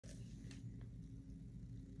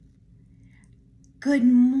Good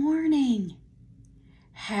morning.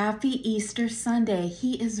 Happy Easter Sunday.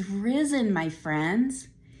 He is risen, my friends.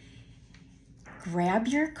 Grab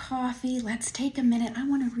your coffee. Let's take a minute. I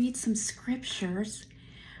want to read some scriptures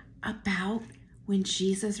about when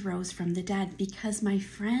Jesus rose from the dead because, my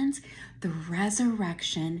friends, the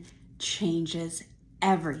resurrection changes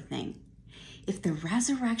everything. If the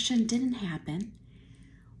resurrection didn't happen,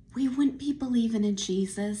 we wouldn't be believing in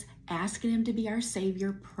Jesus, asking him to be our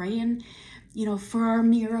Savior, praying, for our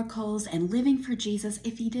miracles and living for Jesus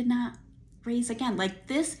if he did not raise again. Like,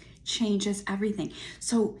 this changes everything.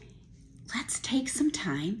 So let's take some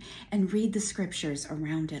time and read the scriptures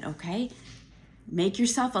around it, okay? Make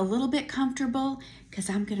yourself a little bit comfortable because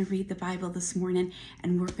I'm going to read the Bible this morning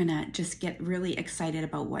and we're going to just get really excited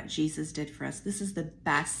about what Jesus did for us. This is the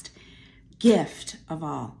best gift of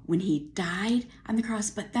all. When he died on the cross,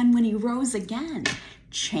 but then when he rose again,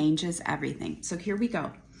 changes everything. So here we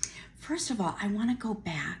go. First of all, I want to go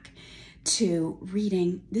back to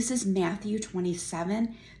reading. This is Matthew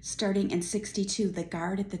 27, starting in 62, the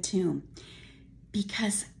guard at the tomb.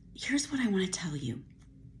 Because here's what I want to tell you.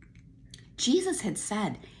 Jesus had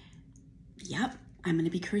said, yep, I'm going to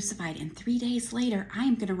be crucified, and 3 days later, I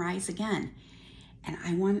am going to rise again. And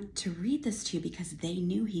I want to read this to you because they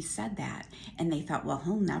knew he said that. And they thought, well,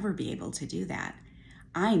 he'll never be able to do that.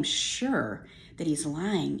 I'm sure that he's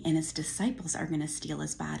lying and his disciples are going to steal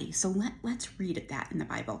his body. So let's read that in the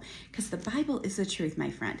Bible because the Bible is the truth, my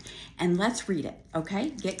friend. And let's read it, okay?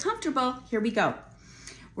 Get comfortable. Here we go.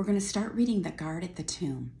 We're going to start reading the guard at the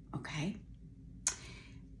tomb, okay?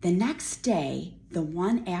 The next day, the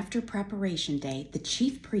one after preparation day, the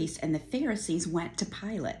chief priests and the Pharisees went to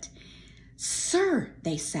Pilate. Sir,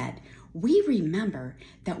 they said, we remember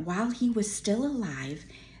that while he was still alive,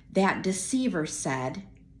 that deceiver said,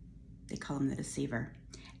 they call him the deceiver,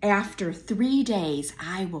 after 3 days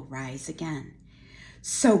I will rise again.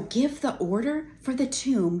 So give the order for the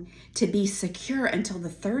tomb to be secure until the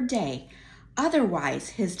third day. Otherwise,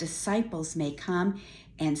 his disciples may come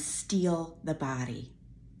and steal the body.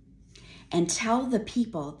 And tell the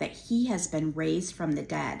people that he has been raised from the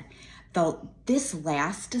dead. Though this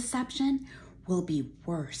last deception will be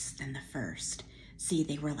worse than the first. See,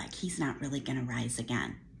 they were like, he's not really going to rise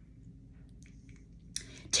again.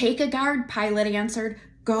 Take a guard, Pilate answered.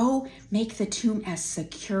 Go make the tomb as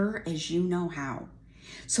secure as you know how.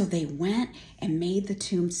 So they went and made the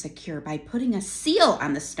tomb secure by putting a seal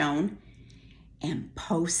on the stone and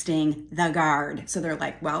posting the guard. So they're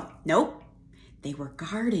like, well, nope. They were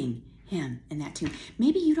guarding him in that tomb.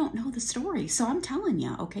 Maybe you don't know the story, so I'm telling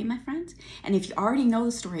you, okay, my friends? And if you already know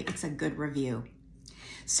the story, it's a good review.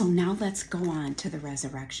 So now let's go on to the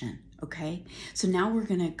resurrection, okay? So now we're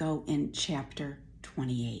going to go in chapter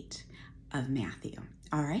 28 of Matthew,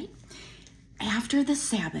 all right? After the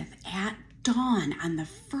Sabbath, at dawn on the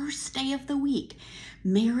first day of the week,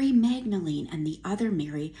 Mary Magdalene and the other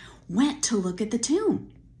Mary went to look at the tomb.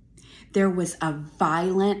 There was a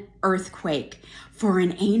violent earthquake, for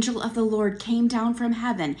an angel of the Lord came down from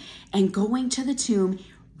heaven and going to the tomb,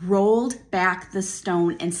 rolled back the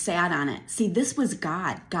stone and sat on it. See, this was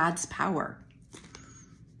God's power.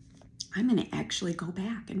 I'm going to actually go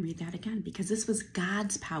back and read that again because this was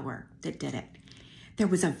God's power that did it. There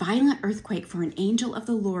was a violent earthquake, for an angel of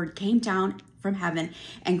the Lord came down from heaven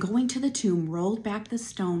and going to the tomb, rolled back the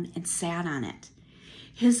stone and sat on it.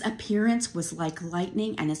 His appearance was like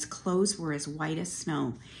lightning and his clothes were as white as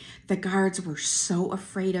snow. The guards were so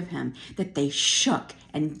afraid of him that they shook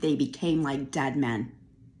and they became like dead men.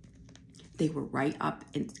 They were right up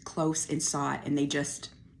and close and saw it and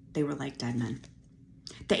they were like dead men.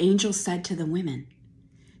 The angel said to the women,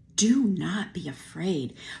 do not be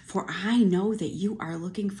afraid, for I know that you are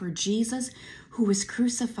looking for Jesus who was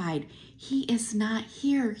crucified. He is not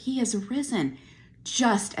here. He is risen,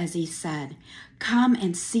 just as he said. Come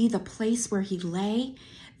and see the place where he lay.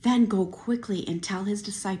 Then go quickly and tell his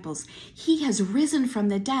disciples, he has risen from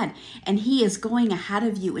the dead, and he is going ahead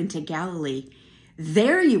of you into Galilee.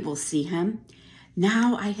 There you will see him.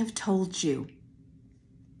 Now I have told you.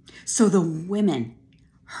 So the women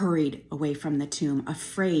hurried away from the tomb,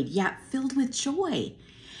 afraid yet filled with joy,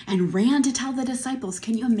 and ran to tell the disciples.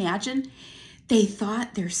 Can you imagine? They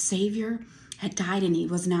thought their Savior had died and he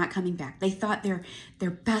was not coming back. They thought their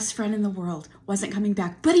best friend in the world wasn't coming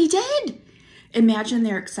back, but he did. Imagine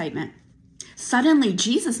their excitement. Suddenly,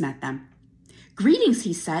 Jesus met them. Greetings,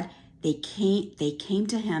 he said. They came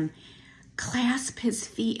to him, clasped his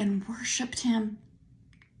feet, and worshiped him.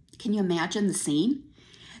 Can you imagine the scene?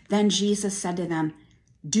 Then Jesus said to them,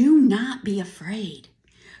 do not be afraid.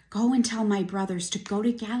 Go and tell my brothers to go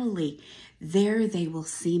to Galilee. There they will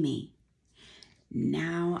see me.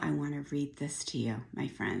 Now I want to read this to you, my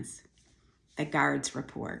friends, the guards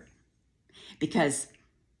report, because,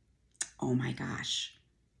 oh my gosh,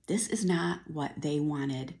 this is not what they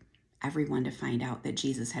wanted everyone to find out, that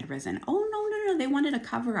Jesus had risen. Oh, no, they wanted a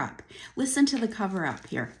cover up. Listen to the cover up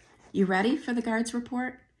here. You ready for the guards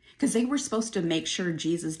report? Because they were supposed to make sure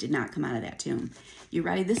Jesus did not come out of that tomb. You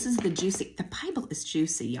ready? This is the Bible is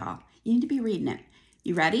juicy, y'all. You need to be reading it.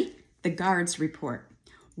 You ready? The guards report.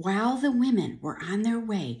 While the women were on their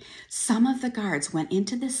way, some of the guards went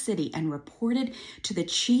into the city and reported to the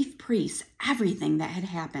chief priests everything that had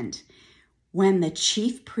happened. When the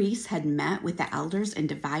chief priests had met with the elders and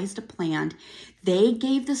devised a plan, they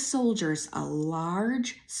gave the soldiers a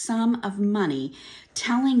large sum of money,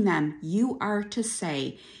 telling them, "You are to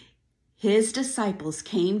say, his disciples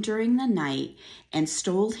came during the night and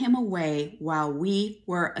stole him away while we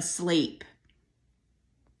were asleep.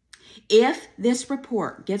 If this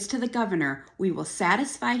report gets to the governor, we will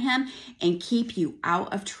satisfy him and keep you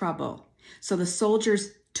out of trouble." So the soldiers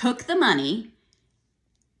took the money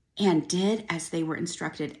and did as they were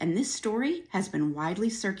instructed. And this story has been widely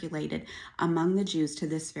circulated among the Jews to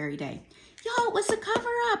this very day. Yo, it was a cover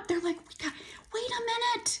up. They're like, wait a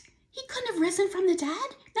minute. He couldn't have risen from the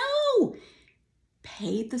dead? No.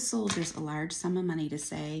 Paid the soldiers a large sum of money to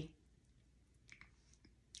say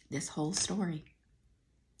this whole story.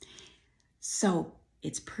 So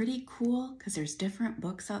it's pretty cool because there's different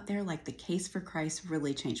books out there, like The Case for Christ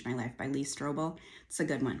Really Changed My Life by Lee Strobel. It's a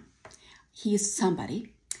good one. He's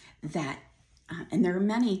somebody that, and there are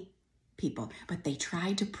many people, but they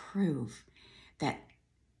tried to prove that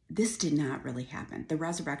this did not really happen. The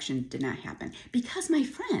resurrection did not happen. Because, my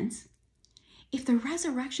friends, if the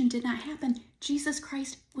resurrection did not happen, Jesus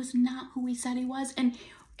Christ was not who he said he was, and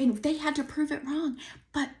they had to prove it wrong.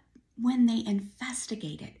 But when they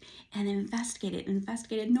investigated,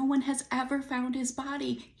 no one has ever found his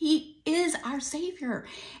body. He is our Savior.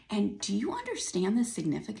 And do you understand the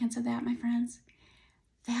significance of that, my friends?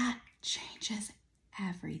 That changes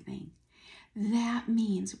everything. That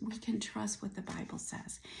means we can trust what the Bible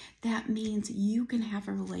says. That means you can have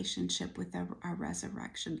a relationship with our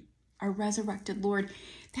resurrected Lord.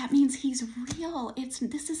 That means he's real.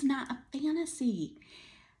 This is not a fantasy.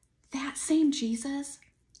 That same Jesus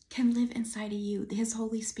can live inside of you, his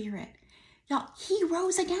Holy Spirit. Y'all, he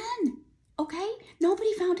rose again, okay?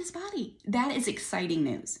 Nobody found his body. That is exciting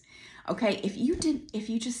news, okay? If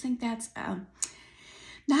you just think that's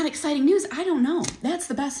not exciting news, I don't know. That's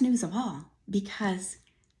the best news of all, because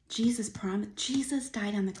Jesus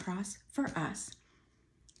died on the cross for us.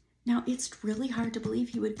 Now, it's really hard to believe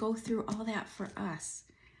he would go through all that for us,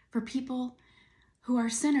 for people who are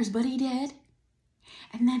sinners, but he did.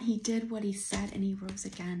 And then he did what he said, and he rose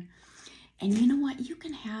again. And you know what? You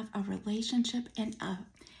can have a relationship and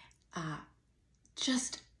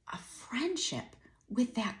just a friendship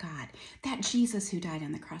with that God, that Jesus who died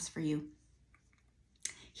on the cross for you.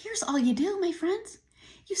 Here's all you do, my friends.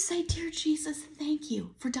 You say, "Dear Jesus, thank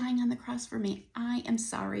you for dying on the cross for me. I am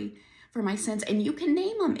sorry for my sins." And you can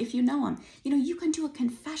name them if you know them. You know, you can do a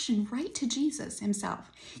confession right to Jesus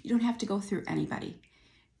himself. You don't have to go through anybody.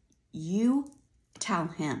 You tell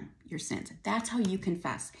him your sins. That's how you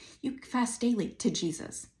confess. You confess daily to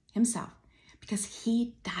Jesus himself because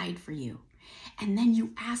he died for you. And then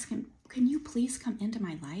you ask him, "Can you please come into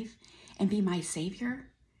my life and be my Savior?"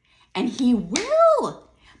 And he will.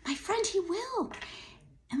 My friend, he will.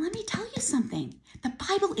 And let me tell you something. The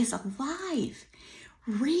Bible is alive.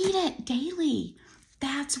 Read it daily.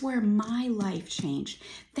 That's where my life changed.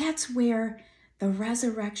 That's where the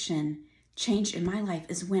resurrection changed in my life,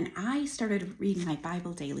 is when I started reading my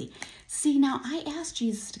Bible daily. See, now I asked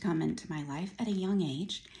Jesus to come into my life at a young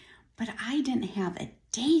age, but I didn't have a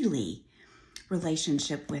daily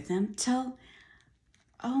relationship with him till,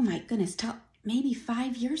 oh my goodness, till maybe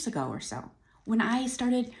 5 years ago or so. When I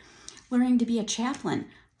started learning to be a chaplain,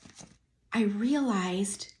 I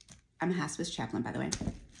realized, I'm a hospice chaplain, by the way.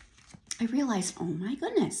 I realized, oh my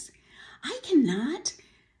goodness, I cannot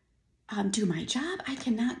do my job. I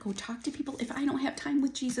cannot go talk to people if I don't have time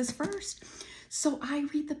with Jesus first. So I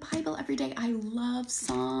read the Bible every day. I love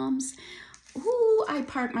Psalms. Ooh, I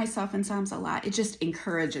park myself in Psalms a lot. It just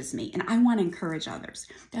encourages me, and I want to encourage others.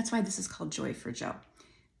 That's why this is called Joy for Joe.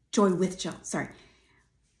 Joy with Joe, sorry.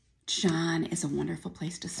 John is a wonderful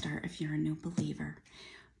place to start if you're a new believer.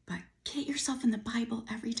 But get yourself in the Bible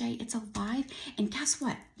every day. It's alive. And guess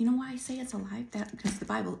what? You know why I say it's alive?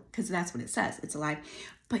 Because that's what it says. It's alive.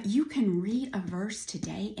 But you can read a verse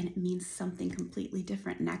today and it means something completely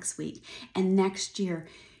different next week. And next year,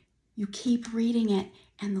 you keep reading it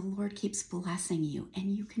and the Lord keeps blessing you.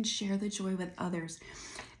 And you can share the joy with others.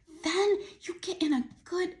 then you get in a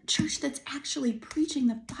good church that's actually preaching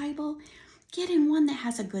the Bible. Get in one that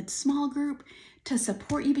has a good small group to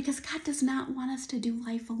support you, because God does not want us to do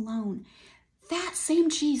life alone. That same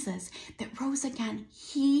Jesus that rose again,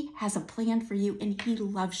 he has a plan for you and he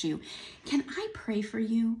loves you. Can I pray for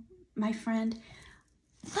you, my friend?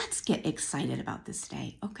 Let's get excited about this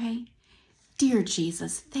day, okay? Dear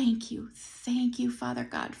Jesus, thank you. Thank you, Father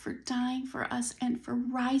God, for dying for us and for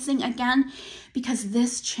rising again, because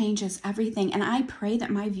this changes everything. And I pray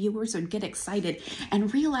that my viewers would get excited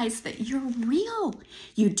and realize that you're real.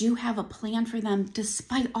 You do have a plan for them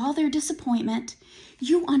despite all their disappointment.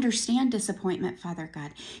 You understand disappointment, Father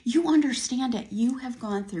God. You understand it. You have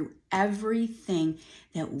gone through everything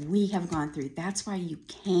that we have gone through. That's why you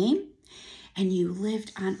came. And you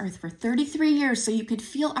lived on earth for 33 years so you could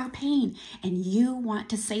feel our pain, and you want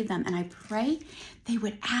to save them. And I pray they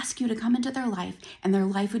would ask you to come into their life and their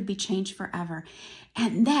life would be changed forever,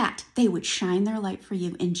 and that they would shine their light for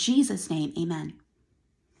you. In Jesus' name, amen.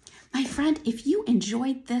 My friend, if you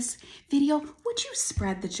enjoyed this video, would you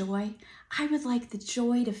spread the joy? I would like the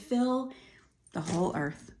joy to fill the whole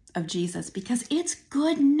earth of Jesus, because it's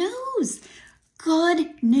good news.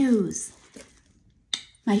 Good news.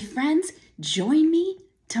 My friends, join me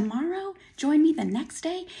tomorrow, join me the next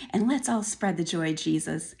day, and let's all spread the joy of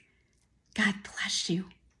Jesus. God bless you.